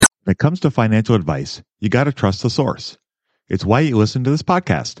When it comes to financial advice, you got to trust the source. It's why you listen to this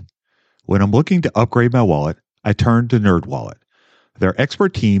podcast. When I'm looking to upgrade my wallet, I turn to NerdWallet. Their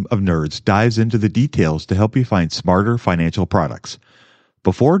expert team of nerds dives into the details to help you find smarter financial products.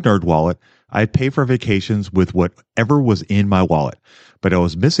 Before NerdWallet, I'd pay for vacations with whatever was in my wallet, but I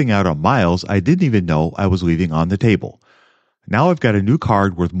was missing out on miles I didn't even know I was leaving on the table. Now I've got a new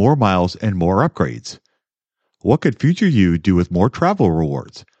card worth more miles and more upgrades. What could future you do with more travel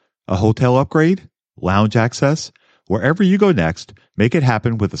rewards? A hotel upgrade? Lounge access? Wherever you go next, make it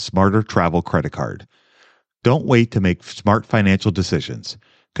happen with a smarter travel credit card. Don't wait to make smart financial decisions.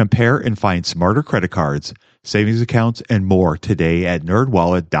 Compare and find smarter credit cards, savings accounts, and more today at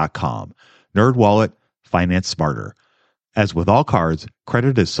nerdwallet.com. NerdWallet, finance smarter. As with all cards,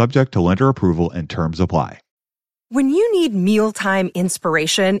 credit is subject to lender approval and terms apply. When you need mealtime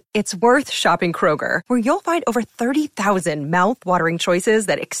inspiration, it's worth shopping Kroger, where you'll find over 30,000 mouth-watering choices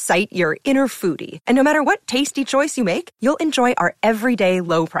that excite your inner foodie. And no matter what tasty choice you make, you'll enjoy our everyday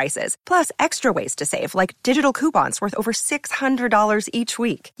low prices, plus extra ways to save, like digital coupons worth over $600 each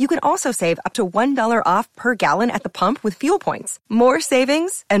week. You can also save up to $1 off per gallon at the pump with fuel points. More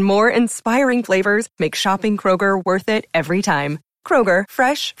savings and more inspiring flavors make shopping Kroger worth it every time. Kroger,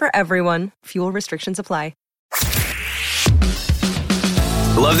 fresh for everyone. Fuel restrictions apply.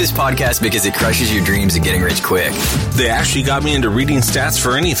 Love this podcast because it crushes your dreams of getting rich quick. They actually got me into reading stats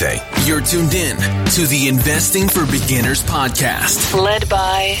for anything. You're tuned in to the Investing for Beginners podcast. Led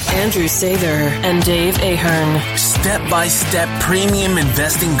by Andrew Sather and Dave Ahern. Step-by-step premium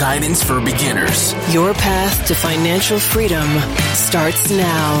investing guidance for beginners. Your path to financial freedom starts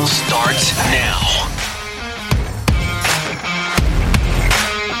now. Starts now.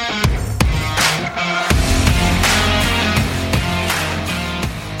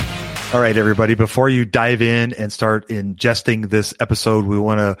 All right, everybody, before you dive in and start ingesting this episode, we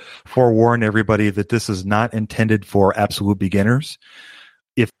want to forewarn everybody that this is not intended for absolute beginners.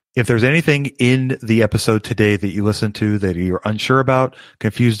 If there's anything in the episode today that you listen to that you're unsure about,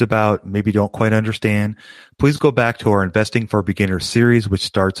 confused about, maybe don't quite understand, please go back to our Investing for Beginners series, which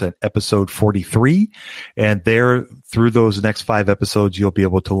starts at episode 43. And there, through those next 5 episodes, you'll be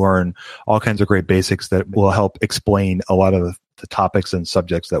able to learn all kinds of great basics that will help explain a lot of the topics and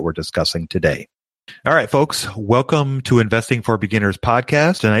subjects that we're discussing today. All right, folks, welcome to Investing for Beginners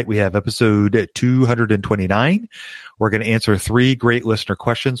podcast. Tonight we have episode 229. We're going to answer 3 great listener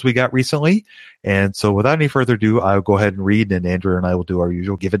questions we got recently. And so without any further ado, I'll go ahead and read, and Andrew and I will do our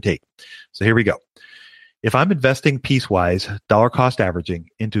usual give and take. So here we go. If I'm investing piecewise, dollar cost averaging,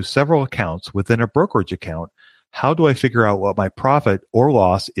 into several accounts within a brokerage account, how do I figure out what my profit or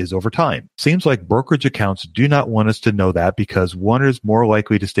loss is over time? Seems like brokerage accounts do not want us to know that because one is more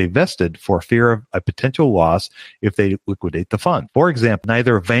likely to stay vested for fear of a potential loss if they liquidate the fund. For example,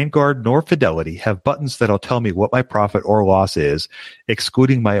 neither Vanguard nor Fidelity have buttons that'll tell me what my profit or loss is,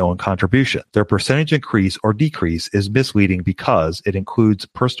 excluding my own contribution. Their percentage increase or decrease is misleading because it includes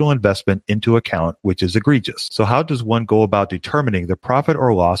personal investment into account, which is egregious. So how does one go about determining the profit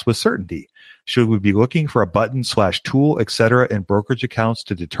or loss with certainty? Should we be looking for a button/tool, etc., in brokerage accounts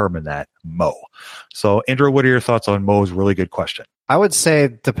to determine that? Mo. So, Andrew, what are your thoughts on Mo's really good question? I would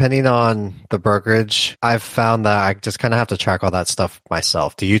say, depending on the brokerage, I've found that I just kind of have to track all that stuff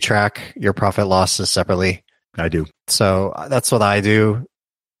myself. Do you track your profit losses separately? I do. So that's what I do.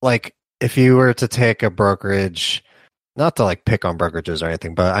 Like, if you were to take a brokerage, not to like pick on brokerages or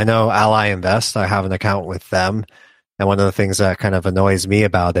anything, but I know Ally Invest, I have an account with them. And one of the things that kind of annoys me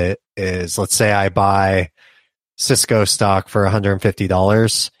about it is, let's say I buy Cisco stock for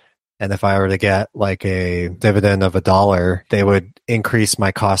 $150. And if I were to get like a dividend of $1, they would increase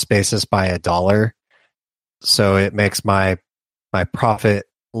my cost basis by $1. So it makes my profit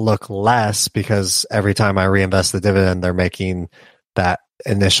look less because every time I reinvest the dividend, they're making that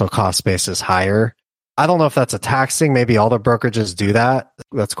initial cost basis higher. I don't know if that's a tax thing. Maybe all the brokerages do that.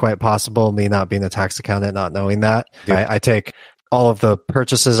 That's quite possible. Me not being a tax accountant, not knowing that. Yeah. I take all of the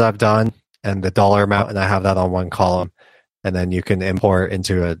purchases I've done and the dollar amount, and I have that on one column. And then you can import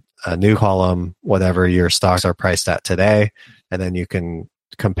into a new column whatever your stocks are priced at today. And then you can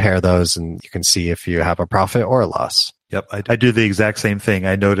compare those and you can see if you have a profit or a loss. Yep. I do the exact same thing.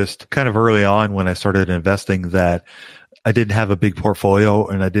 I noticed kind of early on when I started investing that I didn't have a big portfolio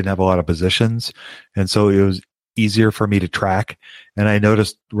and I didn't have a lot of positions. And so it was easier for me to track. And I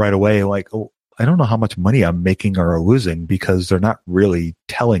noticed right away, like, oh, I don't know how much money I'm making or losing because they're not really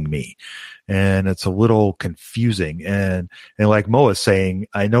telling me. And it's a little confusing. And like Mo is saying,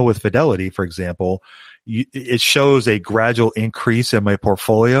 I know with Fidelity, for example, it shows a gradual increase in my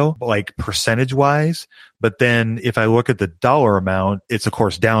portfolio, like percentage wise. But then if I look at the dollar amount, it's of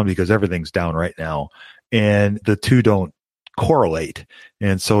course down because everything's down right now. And the two don't correlate.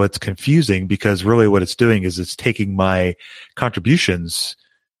 And so it's confusing because really what it's doing is it's taking my contributions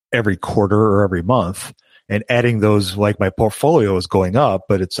every quarter or every month and adding those, like my portfolio is going up,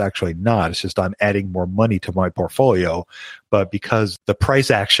 but it's actually not. It's just I'm adding more money to my portfolio. But because the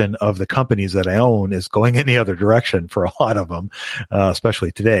price action of the companies that I own is going in the other direction for a lot of them,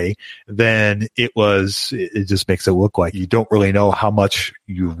 especially today, then it just makes it look like you don't really know how much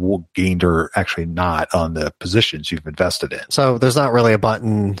you've gained or actually not on the positions you've invested in. So there's not really a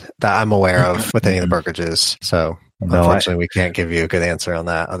button that I'm aware of with any of the brokerages. So unfortunately, we can't give you a good answer on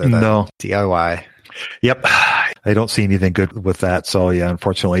that other than DIY. Yep. I don't see anything good with that. So yeah,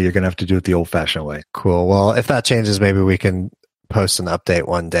 unfortunately, you're going to have to do it the old fashioned way. Cool. Well, if that changes, maybe we can post an update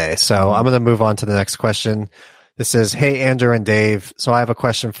one day. So I'm going to move on to the next question. This is, hey, Andrew and Dave. So I have a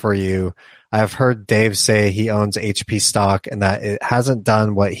question for you. I've heard Dave say he owns HP stock and that it hasn't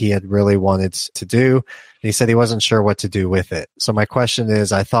done what he had really wanted to do. And he said he wasn't sure what to do with it. So my question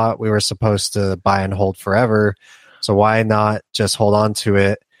is, I thought we were supposed to buy and hold forever. So why not just hold on to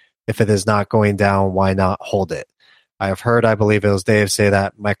it? If it is not going down, why not hold it? I have heard, I believe it was Dave, say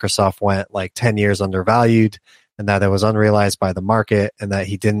that Microsoft went like 10 years undervalued and that it was unrealized by the market and that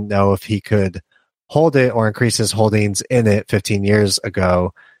he didn't know if he could hold it or increase his holdings in it 15 years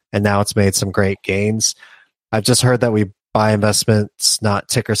ago. And now it's made some great gains. I've just heard that we buy investments, not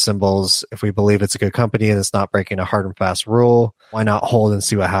ticker symbols. If we believe it's a good company and it's not breaking a hard and fast rule, why not hold and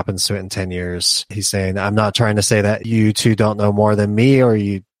see what happens to it in 10 years? He's saying, I'm not trying to say that you two don't know more than me or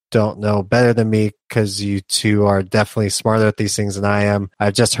you don't know better than me, because you two are definitely smarter at these things than I am.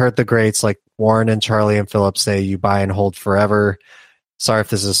 I've just heard the greats like Warren and Charlie and Philip say you buy and hold forever. Sorry if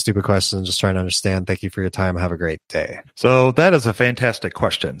this is a stupid question. I'm just trying to understand. Thank you for your time. Have a great day. So that is a fantastic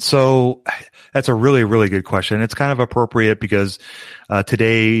question. So that's a really, really good question. It's kind of appropriate because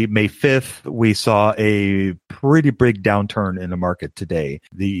today, May 5th, we saw a pretty big downturn in the market today.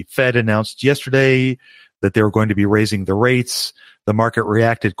 The Fed announced yesterday that they were going to be raising the rates. The market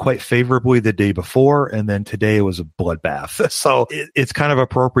reacted quite favorably the day before, and then today was a bloodbath. So it's kind of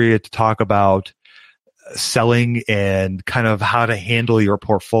appropriate to talk about selling and kind of how to handle your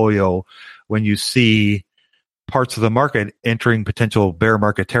portfolio when you see parts of the market entering potential bear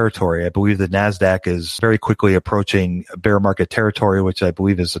market territory. I believe the NASDAQ is very quickly approaching bear market territory, which I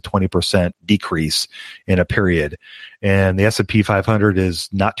believe is a 20% decrease in a period. And the S&P 500 is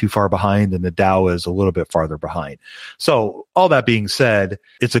not too far behind, and the Dow is a little bit farther behind. So all that being said,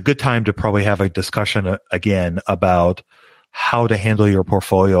 it's a good time to probably have a discussion again about how to handle your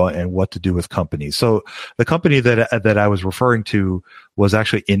portfolio and what to do with companies. So the company that I was referring to was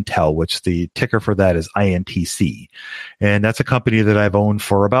actually Intel, which the ticker for that is INTC. And that's a company that I've owned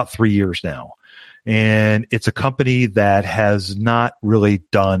for about 3 years now. And it's a company that has not really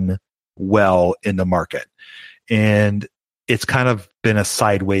done well in the market. And it's kind of been a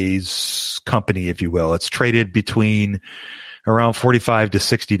sideways company, if you will. It's traded between around $45 to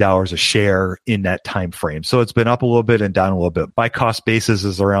 $60 a share in that time frame. So it's been up a little bit and down a little bit. By cost basis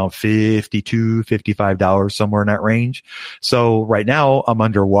is around $52, $55, somewhere in that range. So right now I'm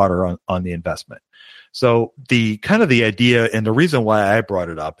underwater on the investment. So the kind of the idea and the reason why I brought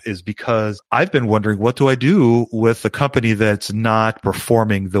it up is because I've been wondering, what do I do with the company that's not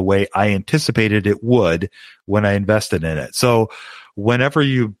performing the way I anticipated it would when I invested in it? So whenever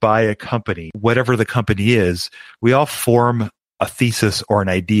you buy a company, whatever the company is, we all form a thesis or an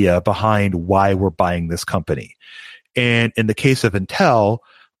idea behind why we're buying this company. And in the case of Intel,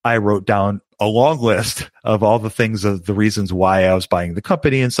 I wrote down a long list of all the things, of the reasons why I was buying the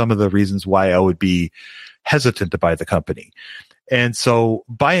company and some of the reasons why I would be hesitant to buy the company. And so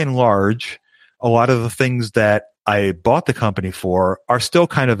by and large, a lot of the things that I bought the company for are still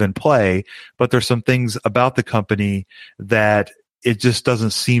kind of in play, but there's some things about the company that it just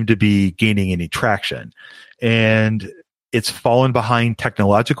doesn't seem to be gaining any traction. And it's fallen behind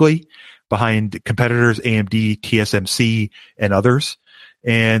technologically, behind competitors, AMD, TSMC, and others.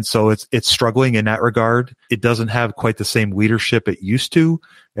 And so it's struggling in that regard. It doesn't have quite the same leadership it used to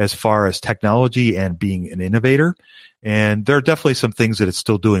as far as technology and being an innovator. And there are definitely some things that it's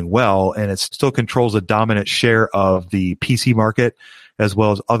still doing well, and it still controls a dominant share of the PC market, as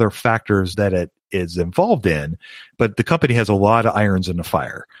well as other factors that it is involved in. But the company has a lot of irons in the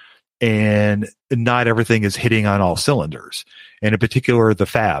fire, and not everything is hitting on all cylinders. And in particular, the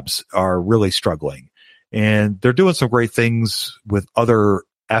fabs are really struggling. And they're doing some great things with other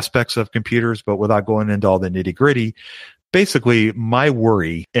aspects of computers, but without going into all the nitty gritty, basically my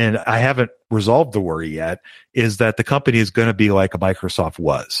worry, and I haven't resolved the worry yet, is that the company is going to be like a Microsoft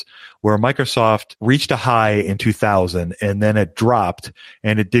was, where Microsoft reached a high in 2000 and then it dropped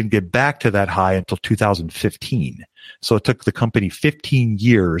and it didn't get back to that high until 2015. So it took the company 15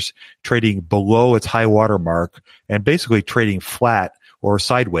 years trading below its high water mark and basically trading flat or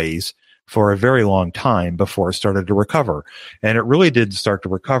sideways for a very long time before it started to recover. And it really didn't start to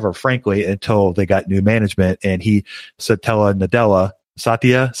recover, frankly, until they got new management. And Satya Nadella,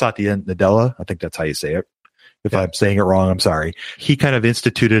 I think that's how you say it. If I'm saying it wrong, I'm sorry. He kind of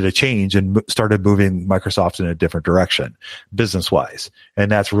instituted a change and started moving Microsoft in a different direction, business-wise. And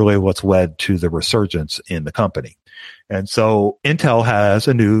that's really what's led to the resurgence in the company. And so Intel has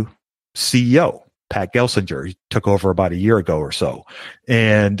a new CEO, Pat Gelsinger. He took over about a year ago or so.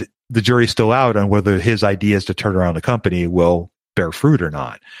 And the jury's still out on whether his ideas to turn around the company will bear fruit or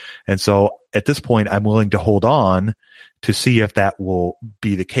not. And so at this point, I'm willing to hold on to see if that will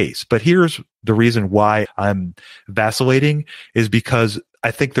be the case. But here's the reason why I'm vacillating is because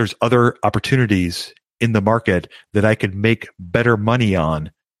I think there's other opportunities in the market that I could make better money on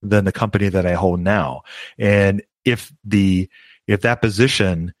than the company that I hold now. And if that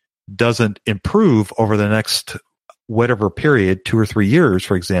position doesn't improve over the next whatever period, 2 or 3 years,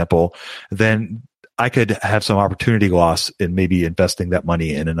 for example, then I could have some opportunity loss in maybe investing that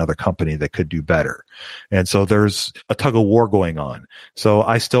money in another company that could do better. And so there's a tug of war going on. So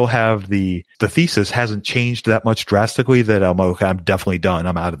I still have the thesis hasn't changed that much drastically that I'm definitely done.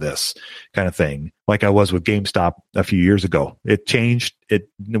 I'm out of this kind of thing. Like I was with GameStop a few years ago. It changed. It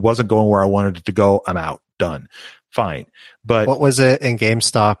wasn't going where I wanted it to go. I'm out. Done. Fine. But what was it in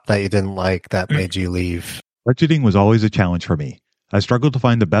GameStop that you didn't like that made you leave? Budgeting was always a challenge for me. I struggled to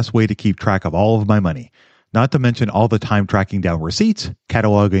find the best way to keep track of all of my money, not to mention all the time tracking down receipts,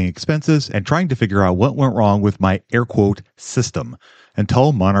 cataloging expenses, and trying to figure out what went wrong with my air quote system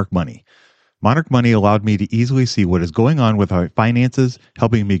until Monarch Money. Monarch Money allowed me to easily see what is going on with my finances,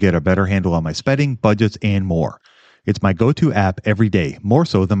 helping me get a better handle on my spending, budgets, and more. It's my go-to app every day, more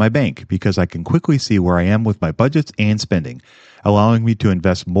so than my bank, because I can quickly see where I am with my budgets and spending, allowing me to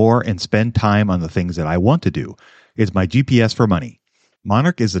invest more and spend time on the things that I want to do. It's my GPS for money.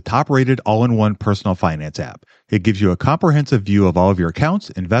 Monarch is the top-rated all-in-one personal finance app. It gives you a comprehensive view of all of your accounts,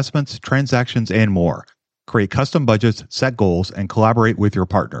 investments, transactions, and more. Create custom budgets, set goals, and collaborate with your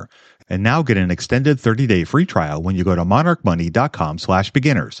partner. And now get an extended 30-day free trial when you go to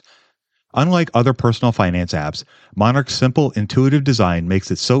monarchmoney.com/beginners. Unlike other personal finance apps, Monarch's simple, intuitive design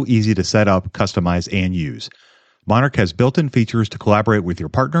makes it so easy to set up, customize, and use. Monarch has built-in features to collaborate with your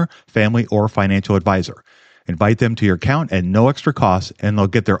partner, family, or financial advisor. Invite them to your account at no extra cost, and they'll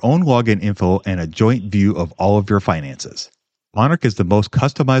get their own login info and a joint view of all of your finances. Monarch is the most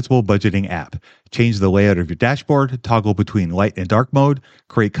customizable budgeting app. Change the layout of your dashboard, toggle between light and dark mode,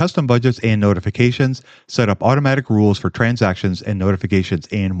 create custom budgets and notifications, set up automatic rules for transactions and notifications,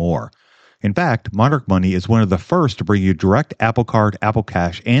 and more. In fact, Monarch Money is one of the first to bring you direct Apple Card, Apple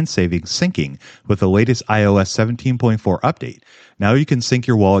Cash, and savings syncing with the latest iOS 17.4 update. Now you can sync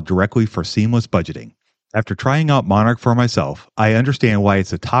your wallet directly for seamless budgeting. After trying out Monarch for myself, I understand why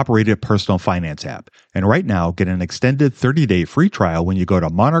it's a top-rated personal finance app. And right now, get an extended 30-day free trial when you go to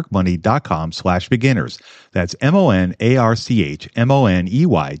monarchmoney.com/beginners. That's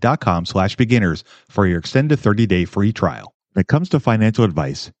monarchmoney.com/beginners for your extended 30-day free trial. When it comes to financial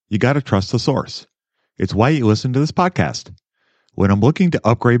advice, you got to trust the source. It's why you listen to this podcast. When I'm looking to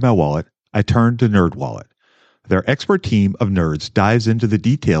upgrade my wallet, I turn to NerdWallet. Their expert team of nerds dives into the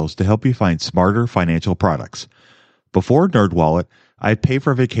details to help you find smarter financial products. Before NerdWallet, I'd pay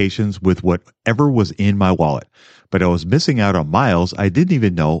for vacations with whatever was in my wallet, but I was missing out on miles I didn't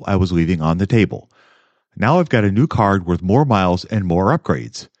even know I was leaving on the table. Now I've got a new card worth more miles and more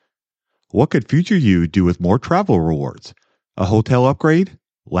upgrades. What could future you do with more travel rewards? A hotel upgrade?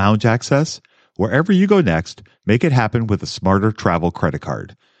 Lounge access? Wherever you go next, make it happen with a smarter travel credit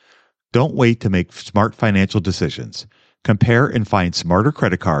card. Don't wait to make smart financial decisions. Compare and find smarter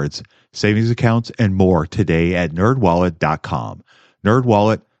credit cards, savings accounts, and more today at nerdwallet.com.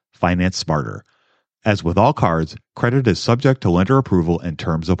 NerdWallet, finance smarter. As with all cards, credit is subject to lender approval and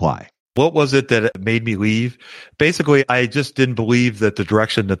terms apply. What was it that made me leave? Basically, I just didn't believe that the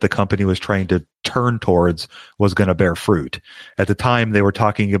direction that the company was trying to turn towards was going to bear fruit. At the time, they were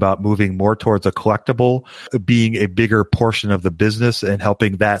talking about moving more towards a collectible, being a bigger portion of the business and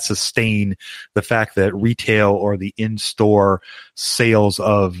helping that sustain the fact that retail or the in-store sales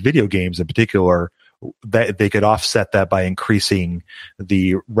of video games in particular, that they could offset that by increasing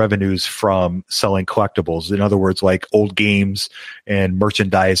the revenues from selling collectibles. In other words, like old games and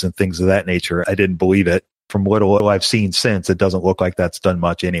merchandise and things of that nature. I didn't believe it. from what I've seen since, it doesn't look like that's done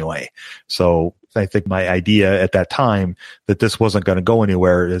much anyway. So I think my idea at that time that this wasn't going to go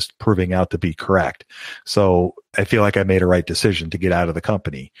anywhere is proving out to be correct. So I feel like I made a right decision to get out of the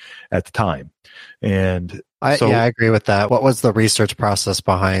company at the time. And I agree with that. What was the research process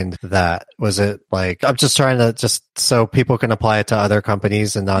behind that? Was it like, I'm just trying to just so people can apply it to other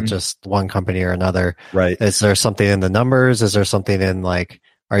companies and not just one company or another. Right. Is there something in the numbers? Is there something in like,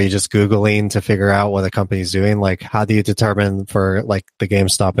 are you just Googling to figure out what a company's doing? Like, how do you determine for like the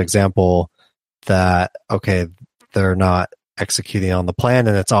GameStop example that, okay, they're not executing on the plan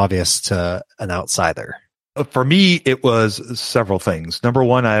and it's obvious to an outsider? For me, it was several things. Number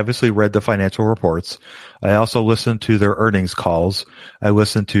one, I obviously read the financial reports. I also listened to their earnings calls. I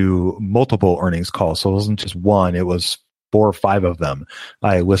listened to multiple earnings calls. So it wasn't just one. It was 4 or 5 of them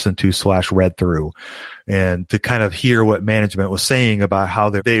I listened to / read through, and to kind of hear what management was saying about how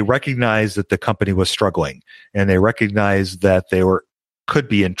they recognized that the company was struggling, and they recognized that they could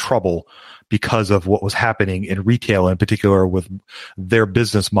be in trouble because of what was happening in retail, in particular with their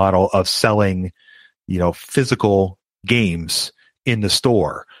business model of selling, physical games in the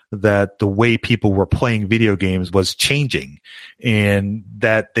store, that the way people were playing video games was changing, and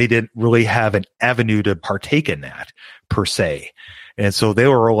that they didn't really have an avenue to partake in that per se. And so they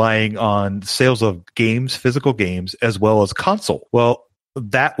were relying on sales of games, physical games, as well as console. Well,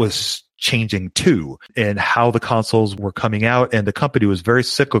 that was changing too, and how the consoles were coming out. And the company was very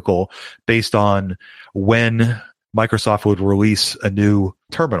cyclical based on when Microsoft would release a new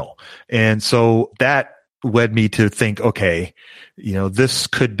terminal. And so that led me to think, okay, this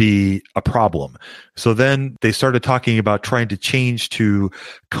could be a problem. So then they started talking about trying to change to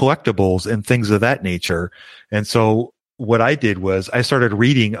collectibles and things of that nature. And so what I did was I started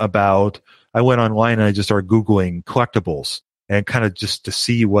reading I went online and I just started Googling collectibles, and kind of just to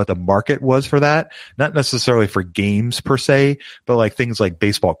see what the market was for that. Not necessarily for games per se, but like things like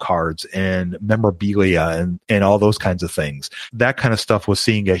baseball cards and memorabilia and all those kinds of things. That kind of stuff was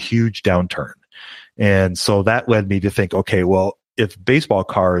seeing a huge downturn. And so that led me to think, okay, well, if baseball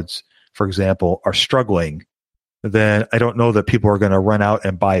cards, for example, are struggling, then I don't know that people are going to run out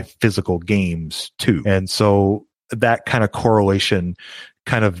and buy physical games too. And so that kind of correlation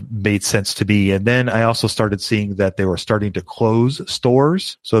kind of made sense to me. And then I also started seeing that they were starting to close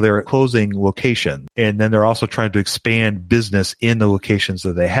stores. So they're closing locations. And then they're also trying to expand business in the locations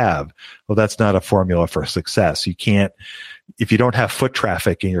that they have. Well, that's not a formula for success. You can't, if you don't have foot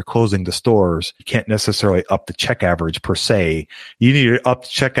traffic and you're closing the stores, you can't necessarily up the check average per se. You need to up the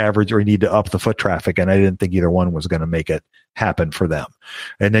check average or you need to up the foot traffic. And I didn't think either one was going to make it happen for them.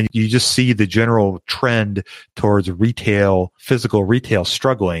 And then you just see the general trend towards retail, physical retail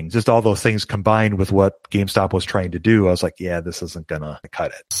struggling. Just all those things combined with what GameStop was trying to do. I was like, yeah, this isn't going to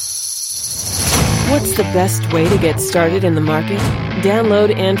cut it. What's the best way to get started in the market?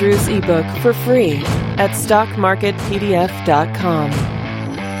 Download Andrew's ebook for free at stockmarketpdf.com.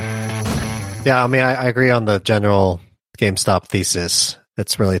 Yeah, I mean, I agree on the general GameStop thesis.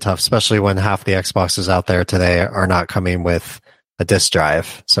 It's really tough, especially when half the Xboxes out there today are not coming with a disk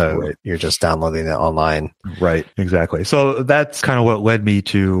drive. So right. You're just downloading it online. Right, exactly. So that's kind of what led me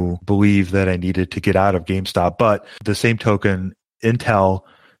to believe that I needed to get out of GameStop. But the same token, Intel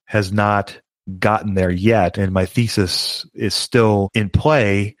has not gotten there yet. And my thesis is still in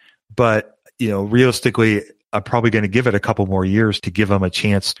play. But, realistically, I'm probably going to give it a couple more years to give them a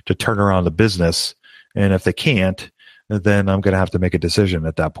chance to turn around the business. And if they can't, then I'm going to have to make a decision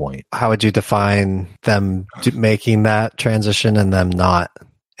at that point. How would you define them making that transition and them not?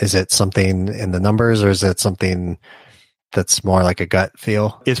 Is it something in the numbers, or is it something that's more like a gut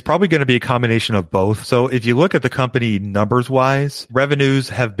feel? It's probably going to be a combination of both. So if you look at the company numbers wise, revenues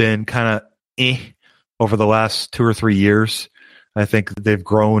have been kind of over the last 2 or 3 years. I think they've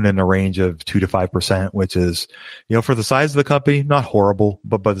grown in a range of 2 to 5%, which is, for the size of the company, not horrible,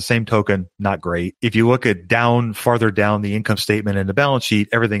 but by the same token, not great. If you look at farther down the income statement and the balance sheet,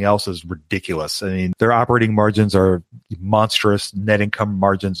 everything else is ridiculous. I mean, their operating margins are monstrous. Net income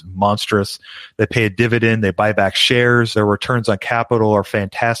margins, monstrous. They pay a dividend. They buy back shares. Their returns on capital are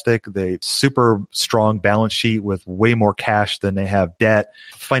fantastic. They super strong balance sheet with way more cash than they have debt.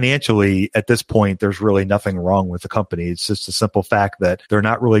 Financially, at this point, there's really nothing wrong with the company. It's just a simple fact that they're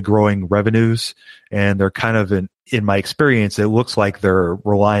not really growing revenues, and they're kind of in my experience, it looks like they're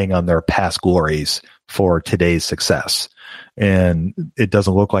relying on their past glories for today's success. And it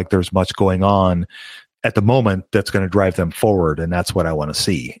doesn't look like there's much going on at the moment that's going to drive them forward. And that's what I want to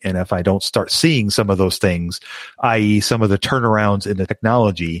see. And if I don't start seeing some of those things, i.e. some of the turnarounds in the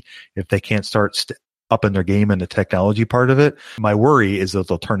technology, if they can't start up in their game in the technology part of it, my worry is that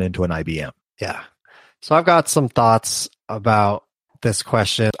they'll turn into an IBM. Yeah. So I've got some thoughts about this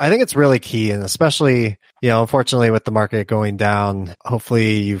question. I think it's really key, and especially, unfortunately with the market going down,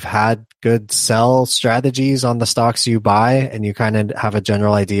 hopefully you've had good sell strategies on the stocks you buy and you kind of have a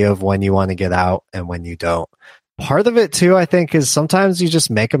general idea of when you want to get out and when you don't. Part of it too, I think, is sometimes you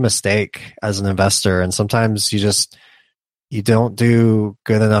just make a mistake as an investor, and sometimes you don't do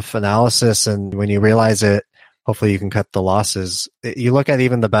good enough analysis, and when you realize it, hopefully you can cut the losses. You look at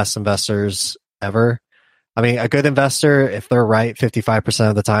even the best investors ever. I mean, a good investor, if they're right 55%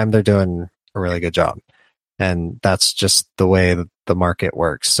 of the time, they're doing a really good job. And that's just the way the market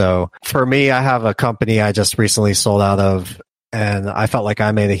works. So for me, I have a company I just recently sold out of, and I felt like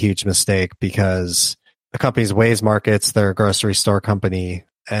I made a huge mistake because the company's Waze Markets, they're a grocery store company.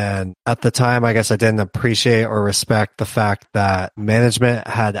 And at the time, I guess I didn't appreciate or respect the fact that management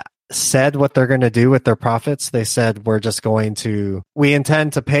had said what they're going to do with their profits. They said, we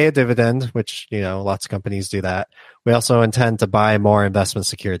intend to pay a dividend, which, lots of companies do that. We also intend to buy more investment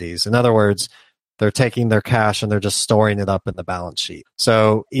securities. In other words, they're taking their cash and they're just storing it up in the balance sheet.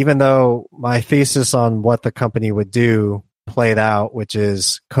 So even though my thesis on what the company would do played out, which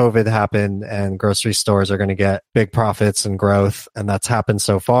is COVID happened and grocery stores are going to get big profits and growth, and that's happened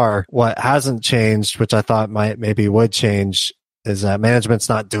so far, what hasn't changed, which I thought maybe would change, is that management's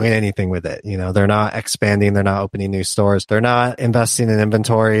not doing anything with it. They're not expanding. They're not opening new stores. They're not investing in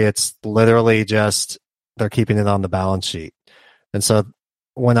inventory. It's literally just they're keeping it on the balance sheet. And so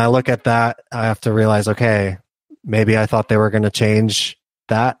when I look at that, I have to realize, okay, maybe I thought they were going to change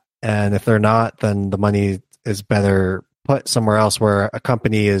that. And if they're not, then the money is better put somewhere else where a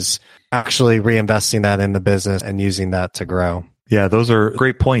company is actually reinvesting that in the business and using that to grow. Yeah, those are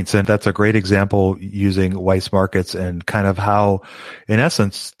great points. And that's a great example using Waze Markets and kind of how, in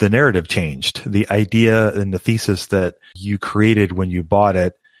essence, the narrative changed. The idea and the thesis that you created when you bought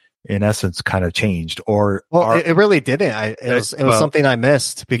it, in essence, kind of changed. It really didn't. It was something I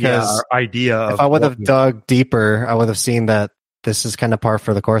missed because our idea if I would have dug deeper, I would have seen that this is kind of par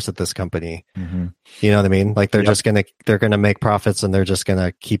for the course at this company. Mm-hmm. You know what I mean? Like they're going to make profits and they're just going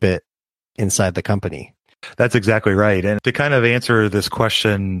to keep it inside the company. That's exactly right. And to kind of answer this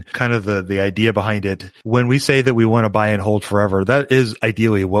question, kind of the idea behind it, when we say that we want to buy and hold forever, that is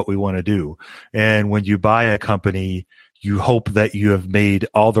ideally what we want to do. And when you buy a company, you hope that you have made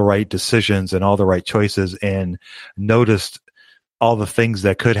all the right decisions and all the right choices and noticed all the things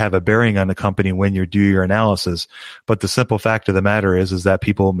that could have a bearing on the company when you do your analysis. But the simple fact of the matter is that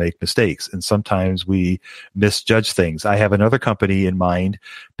people make mistakes, and sometimes we misjudge things. I have another company in mind,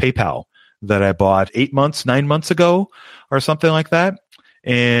 PayPal, that I bought 9 months ago or something like that.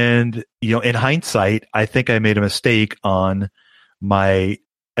 And, in hindsight, I think I made a mistake on my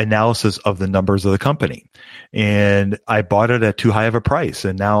analysis of the numbers of the company. And I bought it at too high of a price.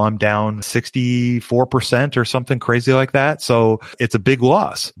 And now I'm down 64% or something crazy like that. So it's a big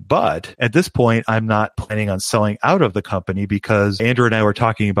loss. But at this point, I'm not planning on selling out of the company because Andrew and I were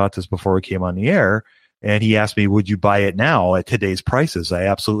talking about this before we came on the air. And he asked me, would you buy it now at today's prices? I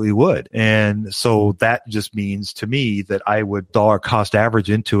absolutely would. And so that just means to me that I would dollar cost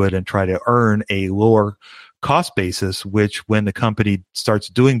average into it and try to earn a lower cost basis, which when the company starts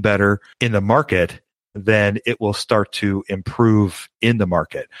doing better in the market, then it will start to improve in the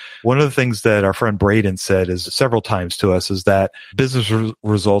market. One of the things that our friend Braden said is several times to us is that business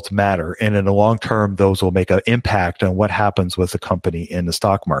results matter. And in the long term, those will make an impact on what happens with the company in the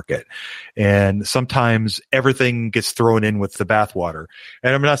stock market. And sometimes everything gets thrown in with the bathwater.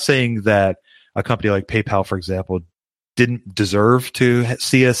 And I'm not saying that a company like PayPal, for example, didn't deserve to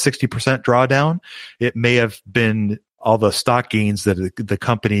see a 60% drawdown. It may have been all the stock gains that the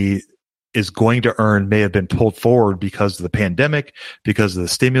company is going to earn may have been pulled forward because of the pandemic, because of the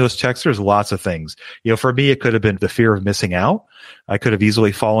stimulus checks. There's lots of things. For me, it could have been the fear of missing out. I could have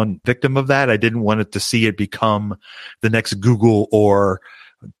easily fallen victim of that. I didn't want it to see it become the next Google or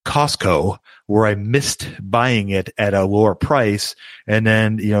Costco where I missed buying it at a lower price. And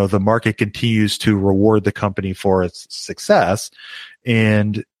then, the market continues to reward the company for its success.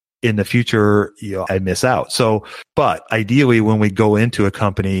 And in the future, I miss out. So, but ideally, when we go into a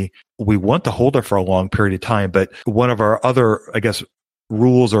company, we want to hold it for a long period of time. But one of our other,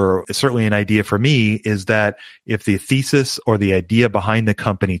 rules, or certainly an idea for me, is that if the thesis or the idea behind the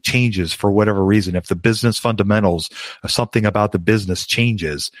company changes for whatever reason, if the business fundamentals or something about the business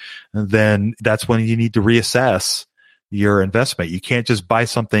changes, then that's when you need to reassess your investment. You can't just buy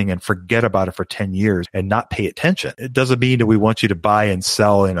something and forget about it for 10 years and not pay attention. It doesn't mean that we want you to buy and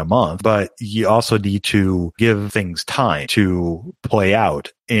sell in a month, but you also need to give things time to play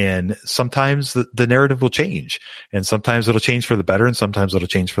out. And sometimes the narrative will change, and sometimes it'll change for the better, and sometimes it'll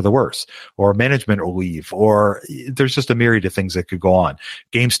change for the worse, or management will leave, or there's just a myriad of things that could go on.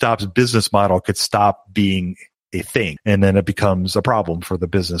 GameStop's business model could stop being a thing, and then it becomes a problem for the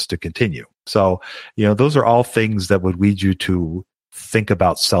business to continue. So, those are all things that would lead you to think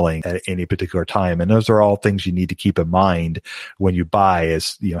about selling at any particular time. And those are all things you need to keep in mind when you buy.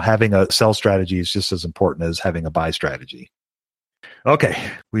 Is, having a sell strategy is just as important as having a buy strategy. Okay,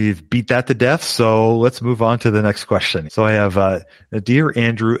 we've beat that to death. So let's move on to the next question. So I have, Dear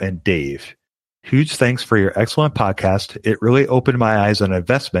Andrew and Dave, huge thanks for your excellent podcast. It really opened my eyes on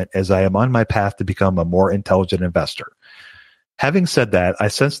investment as I am on my path to become a more intelligent investor. Having said that, I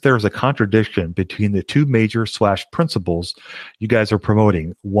sense there is a contradiction between the two major / principles you guys are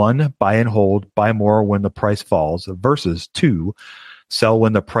promoting. 1, buy and hold, buy more when the price falls, versus 2, sell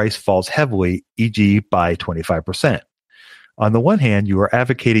when the price falls heavily, e.g. buy 25%. On the one hand, you are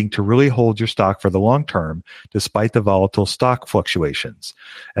advocating to really hold your stock for the long term, despite the volatile stock fluctuations,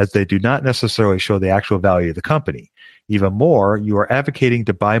 as they do not necessarily show the actual value of the company. Even more, you are advocating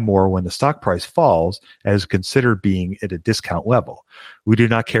to buy more when the stock price falls, as considered being at a discount level. We do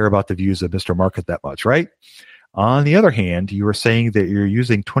not care about the views of Mr. Market that much, right? On the other hand, you are saying that you're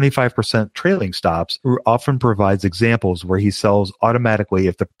using 25% trailing stops, who often provides examples where he sells automatically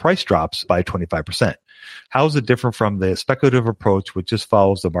if the price drops by 25%. How is it different from the speculative approach, which just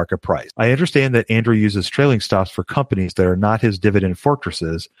follows the market price? I understand that Andrew uses trailing stops for companies that are not his dividend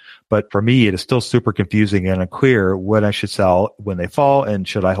fortresses, but for me, it is still super confusing and unclear when I should sell when they fall and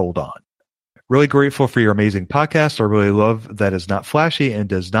should I hold on. Really grateful for your amazing podcast. I really love that it's not flashy and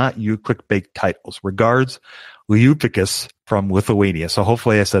does not use clickbait titles. Regards, Liupicus from Lithuania. So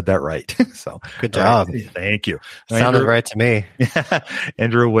hopefully I said that right. So good job. Thank you. Sounded Andrew, right to me.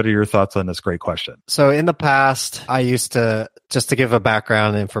 Andrew, what are your thoughts on this great question? So in the past, I used to, just to give a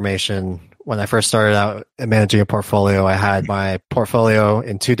background information, when I first started out managing a portfolio, I had my portfolio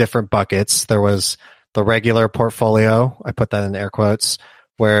in 2 different buckets. There was the regular portfolio, I put that in air quotes,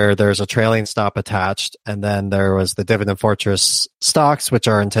 where there's a trailing stop attached. And then there was the dividend fortress stocks, which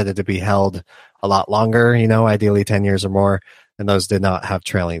are intended to be held a lot longer, ideally 10 years or more. And those did not have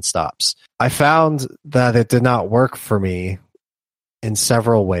trailing stops. I found that it did not work for me in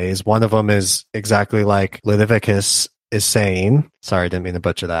several ways. One of them is exactly like Ludovicus is saying, sorry, I didn't mean to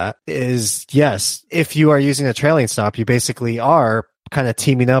butcher that, is yes, if you are using a trailing stop, you basically are kind of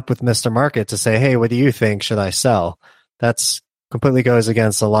teaming up with Mr. Market to say, hey, what do you think? Should I sell? That's completely goes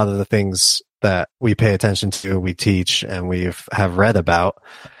against a lot of the things that we pay attention to, we teach, and we have read about.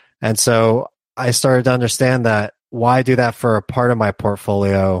 And so I started to understand that why do that for a part of my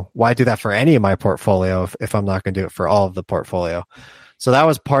portfolio? Why do that for any of my portfolio if I'm not going to do it for all of the portfolio? So that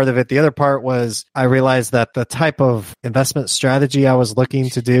was part of it. The other part was I realized that the type of investment strategy I was looking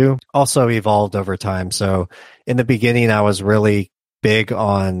to do also evolved over time. So in the beginning, I was really big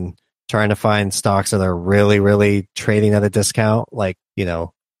on trying to find stocks that are really, really trading at a discount, like,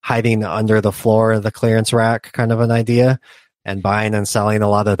 hiding under the floor of the clearance rack kind of an idea, and buying and selling a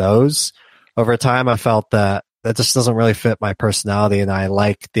lot of those. Over time, I felt that just doesn't really fit my personality, and I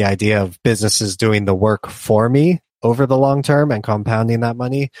like the idea of businesses doing the work for me over the long term and compounding that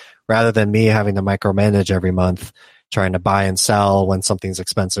money, rather than me having to micromanage every month, trying to buy and sell when something's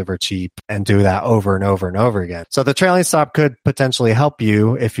expensive or cheap and do that over and over and over again. So the trailing stop could potentially help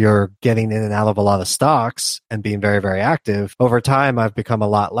you if you're getting in and out of a lot of stocks and being very, very active. Over time, I've become a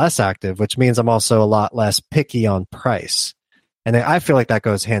lot less active, which means I'm also a lot less picky on price. And I feel like that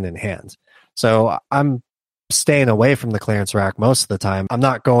goes hand in hand. So I'm staying away from the clearance rack most of the time. I'm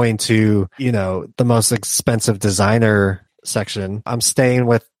not going to, the most expensive designer section. I'm staying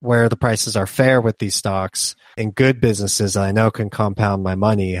with where the prices are fair with these stocks, and good businesses that I know can compound my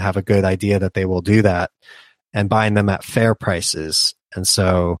money, have a good idea that they will do that, and buying them at fair prices. And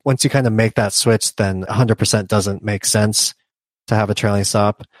so once you kind of make that switch, then 100% doesn't make sense to have a trailing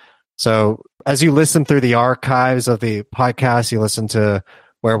stop. So as you listen through the archives of the podcast, you listen to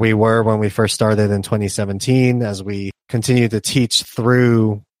where we were when we first started in 2017, as we continue to teach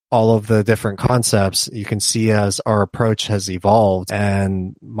through all of the different concepts, you can see as our approach has evolved,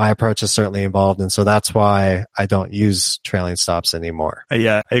 and my approach has certainly evolved. And so that's why I don't use trailing stops anymore.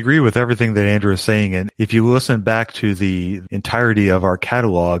 Yeah, I agree with everything that Andrew is saying. And if you listen back to the entirety of our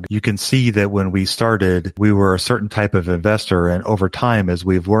catalog, you can see that when we started, we were a certain type of investor. And over time, as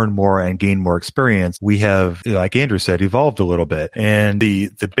we've learned more and gained more experience, we have, like Andrew said, evolved a little bit. And the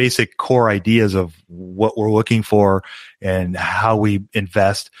basic core ideas of what we're looking for and how we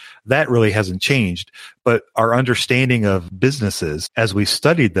invest, that really hasn't changed. But our understanding of businesses as we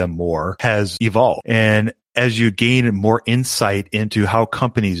studied them more has evolved. And as you gain more insight into how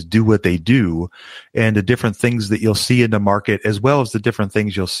companies do what they do and the different things that you'll see in the market, as well as the different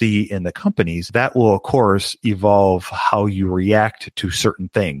things you'll see in the companies, that will, of course, evolve how you react to certain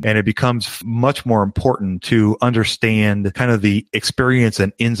things. And it becomes much more important to understand kind of the experience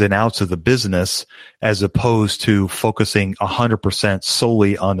and ins and outs of the business as opposed to focusing 100%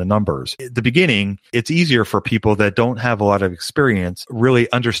 solely on the numbers. At the beginning, it's easier for people that don't have a lot of experience,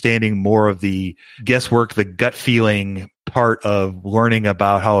 really understanding more of the guesswork, the gut feeling part of learning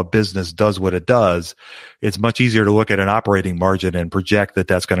about how a business does what it does. It's much easier to look at an operating margin and project that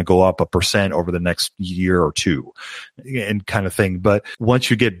that's going to go up 1% over the next year or two and kind of thing. But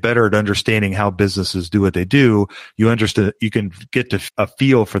once you get better at understanding how businesses do what they do, you understand, you can get to a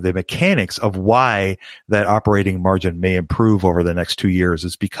feel for the mechanics of why that operating margin may improve over the next 2 years.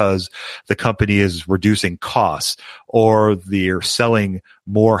 It's because the company is reducing costs or they're selling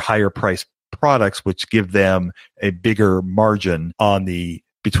more higher priced products, which give them a bigger margin on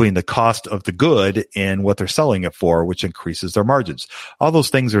between the cost of the good and what they're selling it for, which increases their margins. All those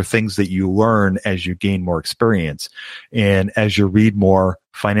things are things that you learn as you gain more experience and as you read more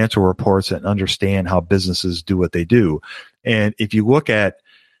financial reports and understand how businesses do what they do. And if you look at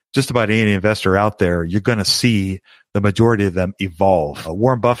just about any investor out there, you're going to see the majority of them evolve.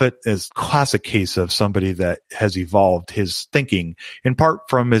 Warren Buffett is a classic case of somebody that has evolved his thinking in part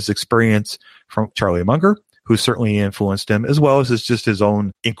from his experience from Charlie Munger, who certainly influenced him, as well as just his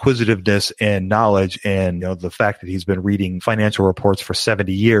own inquisitiveness and knowledge. And the fact that he's been reading financial reports for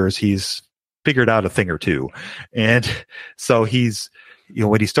 70 years, he's figured out a thing or two. And so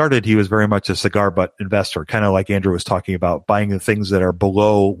when he started, he was very much a cigar butt investor, kind of like Andrew was talking about, buying the things that are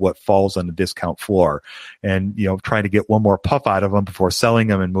below what falls on the discount floor and, trying to get one more puff out of them before selling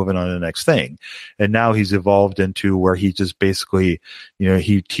them and moving on to the next thing. And now he's evolved into where he just basically,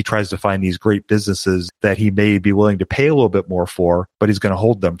 he tries to find these great businesses that he may be willing to pay a little bit more for, but he's going to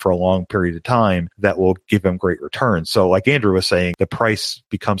hold them for a long period of time that will give him great returns. So like Andrew was saying, the price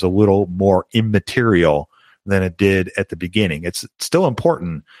becomes a little more immaterial than it did at the beginning. It's still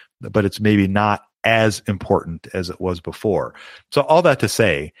important, but it's maybe not as important as it was before. So all that to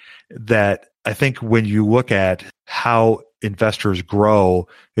say that I think when you look at how investors grow,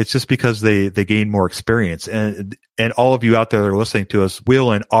 it's just because they gain more experience. And all of you out there that are listening to us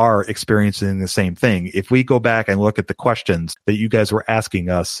will and are experiencing the same thing. If we go back and look at the questions that you guys were asking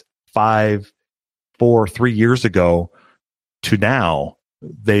us 5, 4, 3 years ago to now,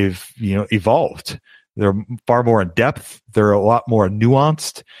 they've, evolved. They're far more in depth. They're a lot more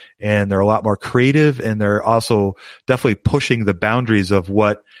nuanced and they're a lot more creative. And they're also definitely pushing the boundaries of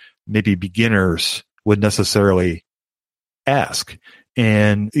what maybe beginners would necessarily ask.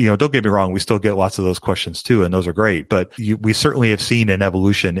 And, don't get me wrong, we still get lots of those questions too, and those are great. But we certainly have seen an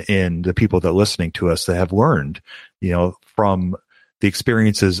evolution in the people that are listening to us that have learned, from the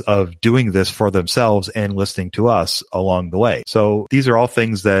experiences of doing this for themselves and listening to us along the way. So these are all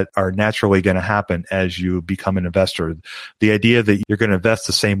things that are naturally going to happen as you become an investor. The idea that you're going to invest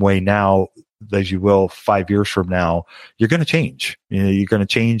the same way now as you will 5 years from now, you're going to change. You're going to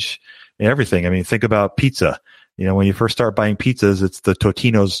change everything. I mean, think about pizza. When you first start buying pizzas, it's the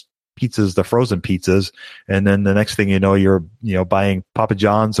Totino's pizzas, the frozen pizzas. And then the next thing you know, you're, buying Papa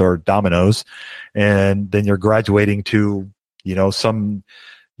John's or Domino's. And then you're graduating to some,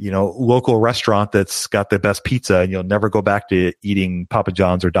 local restaurant that's got the best pizza, and you'll never go back to eating Papa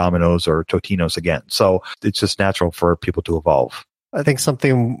John's or Domino's or Totino's again. So it's just natural for people to evolve. I think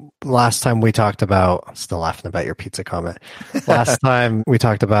something last time we talked about, I'm still laughing about your pizza comment. Last time we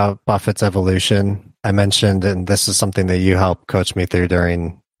talked about Buffett's evolution, I mentioned, and this is something that you helped coach me through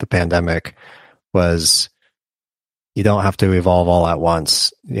during the pandemic, was you don't have to evolve all at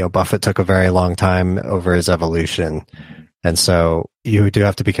once. Buffett took a very long time over his evolution. And so you do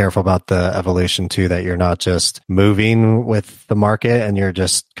have to be careful about the evolution too, that you're not just moving with the market and you're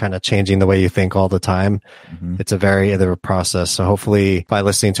just kind of changing the way you think all the time. Mm-hmm. It's a very iterative process. So hopefully by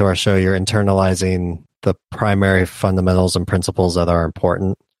listening to our show, you're internalizing the primary fundamentals and principles that are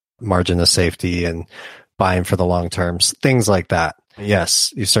important, margin of safety and buying for the long term, things like that.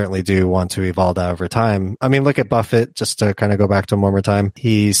 Yes, you certainly do want to evolve that over time. I mean, look at Buffett, just to kind of go back to him one more time.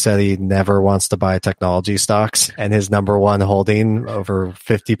 He said he never wants to buy technology stocks, and his number one holding, over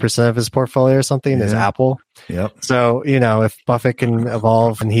 50% of his portfolio or something, is Apple. Yep. So, if Buffett can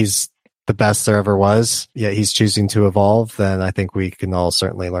evolve and he's the best there ever was, yet he's choosing to evolve, then I think we can all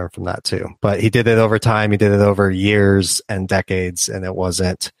certainly learn from that too. But he did it over time. He did it over years and decades, and it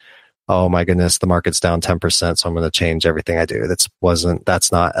wasn't, oh my goodness, the market's down 10%, so I'm going to change everything I do.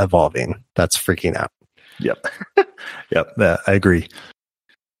 That's not evolving. That's freaking out. Yep. Yep. I agree.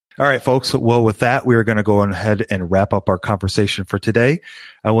 All right, folks. Well, with that, we are going to go ahead and wrap up our conversation for today.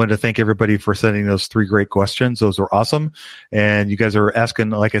 I wanted to thank everybody for sending those 3 great questions. Those were awesome. And you guys are asking,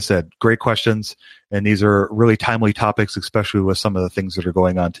 like I said, great questions. And these are really timely topics, especially with some of the things that are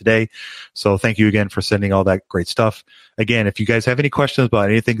going on today. So thank you again for sending all that great stuff. Again, if you guys have any questions about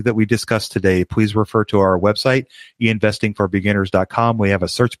anything that we discussed today, please refer to our website, einvestingforbeginners.com. We have a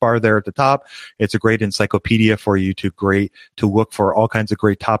search bar there at the top. It's a great encyclopedia for you to look for all kinds of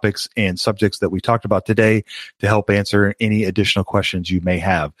great topics and subjects that we talked about today to help answer any additional questions you may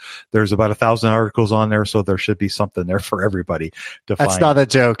have. There's about 1,000 articles on there, so there should be something there for everybody to find. That's not a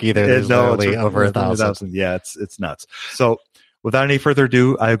joke either. There's literally over 1,000. Yeah, it's nuts. So without any further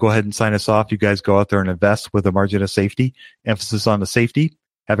ado, I'll go ahead and sign us off. You guys go out there and invest with a margin of safety, emphasis on the safety.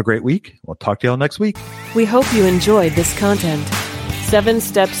 Have a great week. We'll talk to y'all next week. We hope you enjoyed this content. 7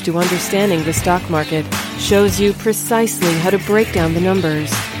 Steps to Understanding the Stock Market shows you precisely how to break down the numbers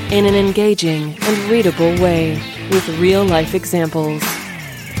in an engaging and readable way with real-life examples.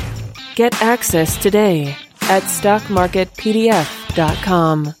 Get access today at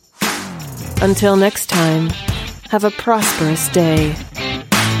stockmarketpdf.com. Until next time, have a prosperous day.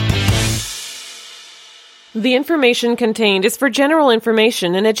 The information contained is for general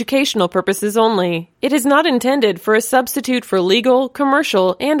information and educational purposes only. It is not intended for a substitute for legal,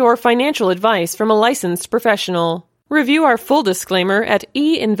 commercial, and/or financial advice from a licensed professional. Review our full disclaimer at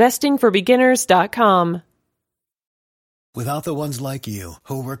einvestingforbeginners.com. Without the ones like you,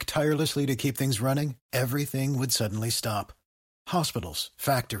 who work tirelessly to keep things running, everything would suddenly stop. Hospitals,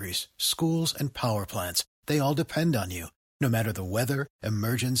 factories, schools, and power plants, they all depend on you. No matter the weather,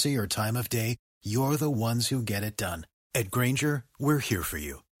 emergency, or time of day, you're the ones who get it done. At Grainger, we're here for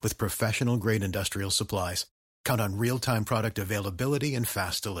you with professional-grade industrial supplies. Count on real-time product availability and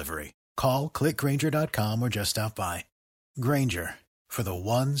fast delivery. Call, click Grainger.com, or just stop by. Grainger, for the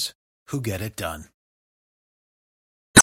ones who get it done.